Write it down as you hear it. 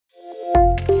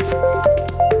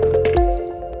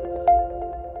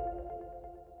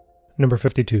Number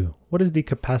 52. What is the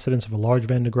capacitance of a large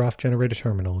Van de Graaff generator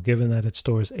terminal, given that it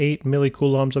stores 8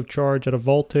 millicoulombs of charge at a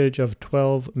voltage of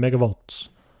 12 megavolts?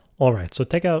 All right, so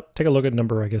take a look at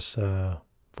number,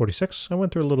 46. I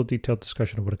went through a little detailed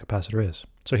discussion of what a capacitor is.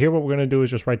 So here what we're going to do is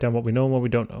just write down what we know and what we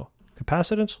don't know.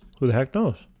 Capacitance? Who the heck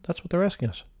knows? That's what they're asking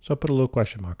us. So I put a little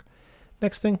question mark.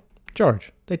 Next thing,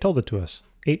 charge. They told it to us.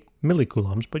 8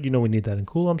 millicoulombs, but you know we need that in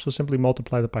coulombs, so simply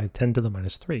multiply that by 10 to the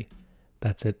minus 3.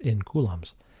 That's it in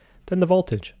coulombs. Then the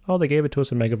voltage. Oh, they gave it to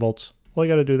us in megavolts. All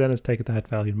you got to do then is take that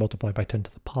value and multiply by 10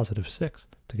 to the positive 6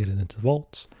 to get it into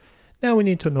volts. Now we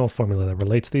need to know a formula that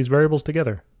relates these variables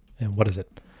together. And what is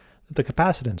it? The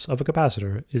capacitance of a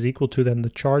capacitor is equal to then the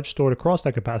charge stored across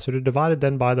that capacitor divided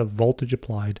then by the voltage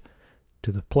applied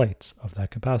to the plates of that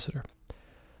capacitor.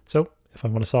 So if I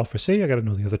want to solve for C, I got to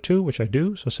know the other two, which I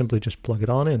do. So simply just plug it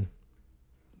on in.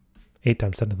 8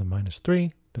 times 10 to the minus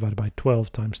 3 divided by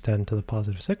 12 times 10 to the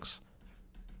positive 6.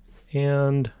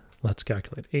 And let's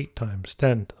calculate 8 times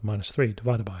 10 to the minus 3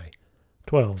 divided by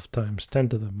 12 times 10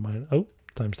 to the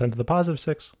times 10 to the positive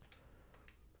 6.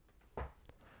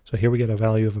 So here we get a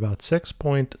value of about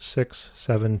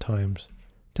 6.67 times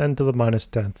 10 to the minus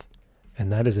 10th, and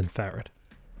that is in farad.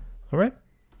 All right?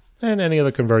 And any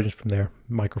other conversions from there,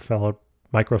 microfarad,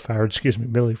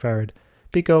 millifarad,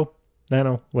 pico,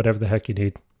 nano, whatever the heck you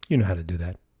need. You know how to do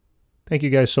that. Thank you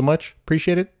guys so much.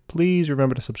 Appreciate it. Please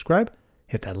remember to subscribe.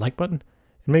 Hit that like button,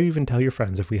 and maybe even tell your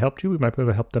friends. If we helped you, we might be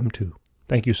able to help them too.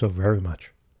 Thank you so very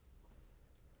much.